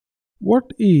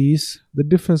What is the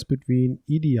difference between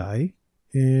EDI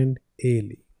and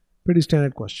ALE? Pretty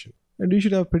standard question. And you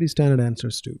should have pretty standard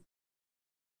answers too,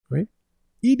 right?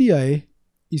 EDI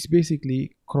is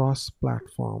basically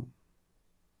cross-platform.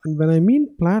 And when I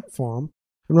mean platform,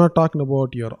 I'm not talking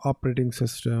about your operating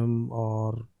system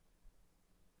or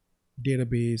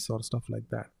database or stuff like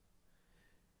that.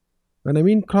 When I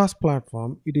mean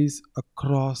cross-platform, it is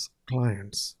across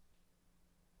clients.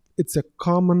 It's a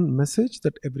common message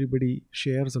that everybody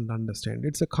shares and understands.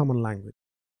 It's a common language,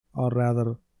 or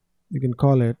rather, you can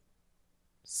call it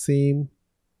same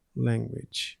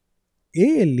language.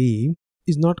 ALE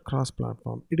is not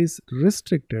cross-platform. It is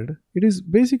restricted. It is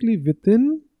basically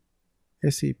within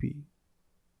SAP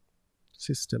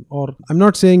system, or I'm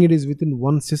not saying it is within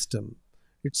one system.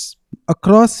 It's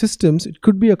across systems. It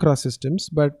could be across systems,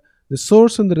 but the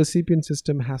source and the recipient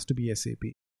system has to be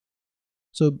SAP.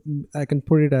 So I can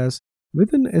put it as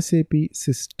within SAP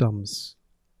systems,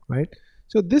 right?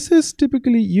 So this is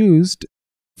typically used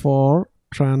for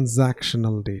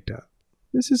transactional data.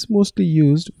 This is mostly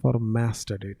used for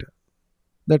master data.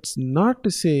 That's not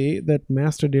to say that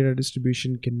master data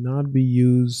distribution cannot be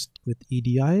used with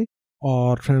EDI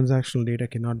or transactional data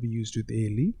cannot be used with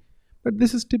ALE, but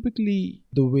this is typically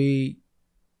the way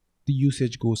the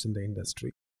usage goes in the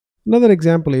industry. Another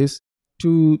example is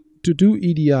to do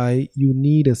EDI, you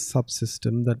need a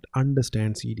subsystem that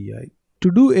understands EDI.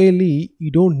 To do ALE,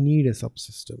 you don't need a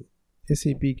subsystem.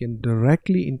 SAP can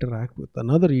directly interact with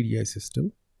another EDI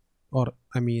system,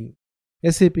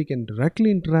 SAP can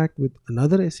directly interact with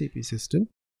another SAP system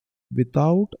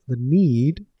without the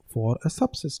need for a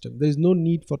subsystem. There is no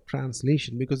need for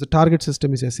translation because the target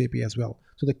system is SAP as well.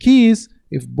 So the key is,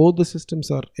 if both the systems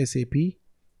are SAP,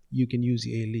 you can use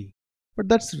ALE. But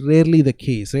that's rarely the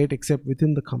case, right? Except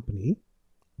within the company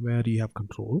where you have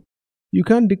control. You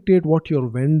can't dictate what your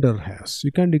vendor has.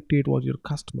 You can't dictate what your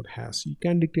customer has. You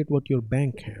can't dictate what your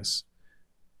bank has.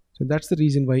 So that's the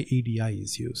reason why EDI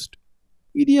is used.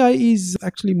 EDI is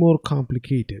actually more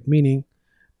complicated, meaning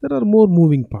there are more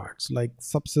moving parts like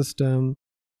subsystem,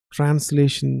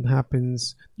 translation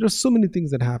happens. There are so many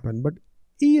things that happen, but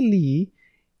ALE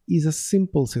is a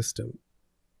simple system,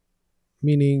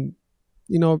 meaning,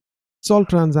 it's all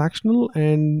transactional,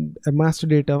 and a master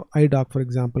data IDOC, for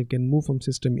example, can move from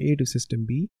system A to system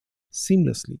B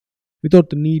seamlessly without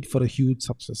the need for a huge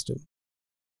subsystem.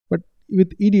 But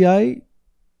with EDI,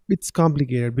 it's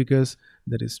complicated because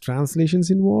there is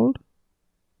translations involved.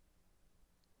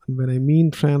 And when I mean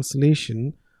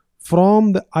translation,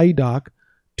 from the IDOC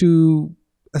to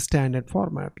a standard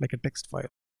format like a text file.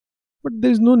 But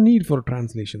there's no need for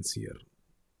translations here.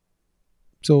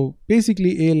 So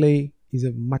basically, ALE is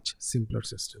a much simpler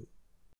system.